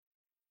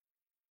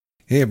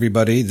Hey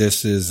everybody,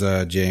 this is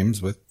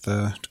James with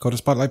the Dakota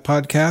Spotlight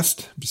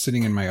Podcast. I'm just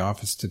sitting in my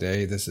office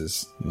today. This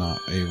is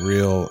not a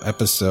real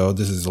episode.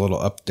 This is a little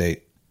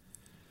update.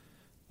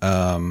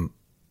 I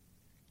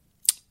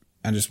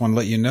just want to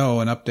let you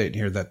know an update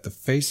here that the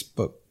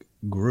Facebook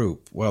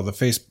group, well,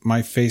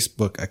 my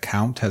Facebook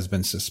account has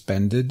been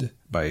suspended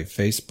by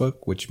Facebook,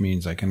 which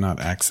means I cannot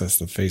access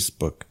the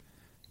Facebook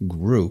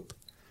group.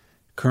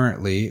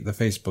 Currently, the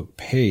Facebook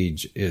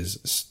page is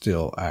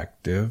still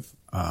active.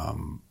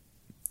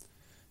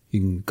 You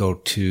can go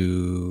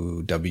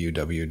to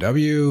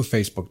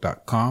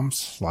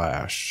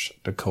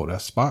www.facebook.com/Dakota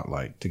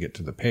Spotlight to get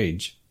to the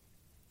page.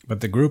 But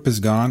the group is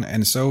gone,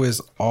 and so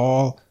is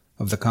all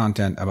of the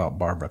content about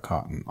Barbara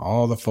Cotton,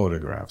 all the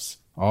photographs,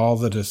 all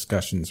the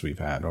discussions we've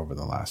had over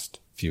the last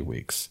few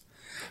weeks.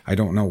 I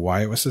don't know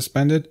why it was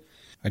suspended.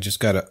 I just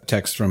got a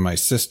text from my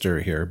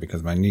sister here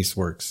because my niece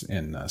works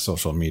in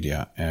social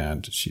media,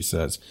 and she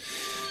says,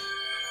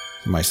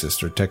 my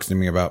sister texting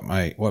me about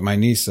what my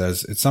niece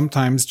says. It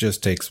sometimes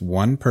just takes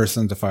one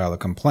person to file a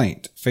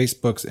complaint.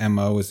 Facebook's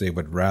MO is they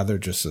would rather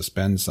just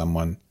suspend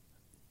someone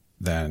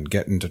than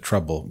get into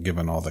trouble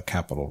given all the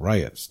Capitol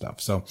riot stuff.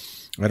 So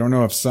I don't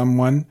know if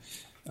someone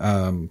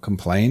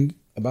complained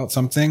about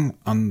something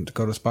on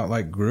Dakota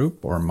Spotlight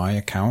group or my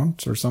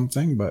account or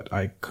something, but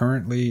I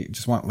currently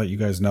just want to let you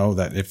guys know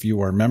that if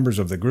you are members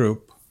of the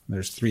group,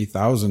 there's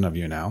 3,000 of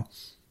you now,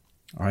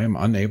 I am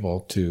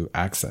unable to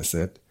access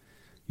it.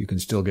 You can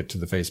still get to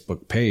the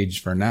Facebook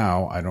page for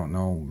now. I don't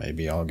know.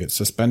 Maybe I'll get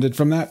suspended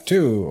from that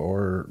too,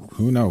 or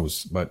who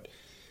knows. But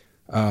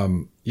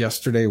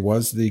yesterday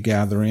was the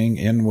gathering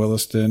in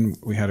Williston.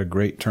 We had a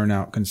great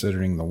turnout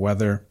considering the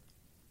weather.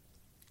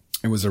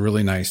 It was a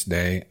really nice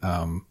day.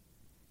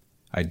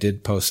 I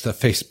did post a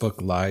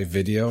Facebook Live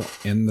video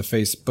in the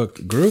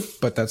Facebook group,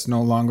 but that's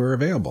no longer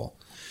available.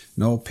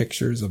 No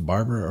pictures of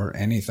Barbara or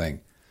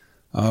anything.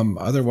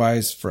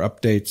 Otherwise, for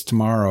updates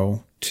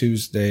tomorrow,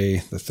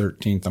 Tuesday the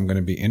 13th, I'm going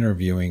to be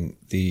interviewing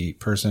the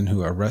person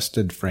who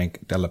arrested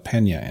Frank De La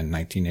Pena in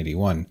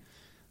 1981,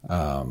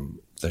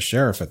 the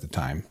sheriff at the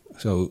time.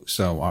 So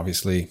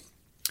obviously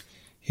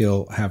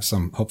he'll have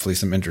hopefully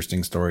some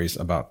interesting stories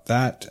about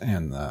that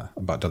and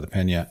about De La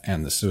Pena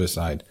and the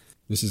suicide.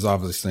 This is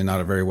obviously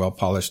not a very well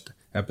polished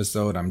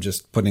episode. I'm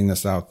just putting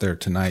this out there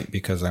tonight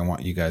because I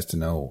want you guys to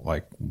know,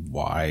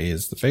 why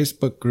is the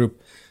Facebook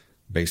group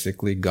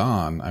basically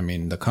gone? I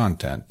mean, the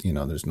content,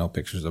 there's no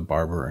pictures of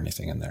Barbara or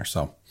anything in there.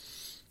 So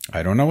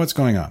I don't know what's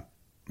going on.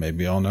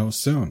 Maybe I'll know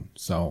soon.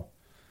 So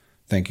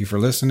thank you for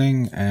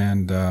listening,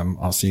 and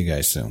I'll see you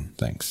guys soon.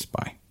 Thanks.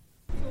 Bye.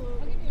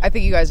 I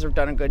think you guys have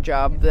done a good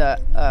job. I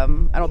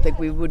don't think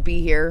we would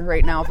be here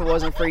right now if it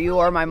wasn't for you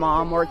or my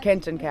mom or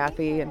Kent and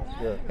Kathy. And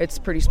It's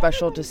pretty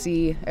special to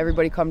see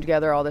everybody come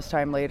together all this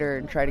time later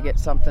and try to get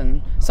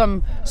some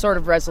sort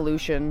of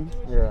resolution.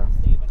 Yeah.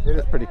 It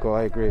is pretty cool.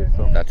 I agree.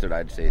 So that's what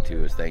I'd say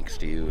too, is thanks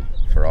to you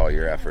for all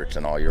your efforts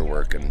and all your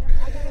work and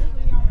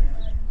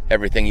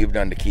everything you've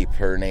done to keep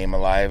her name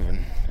alive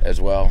and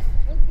as well.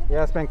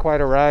 Yeah, it's been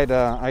quite a ride.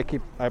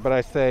 But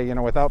I say,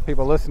 without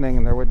people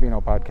listening, there would be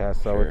no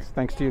podcast. So It's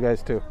thanks to you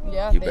guys too.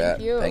 Yeah, you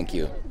bet. Thank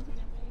you.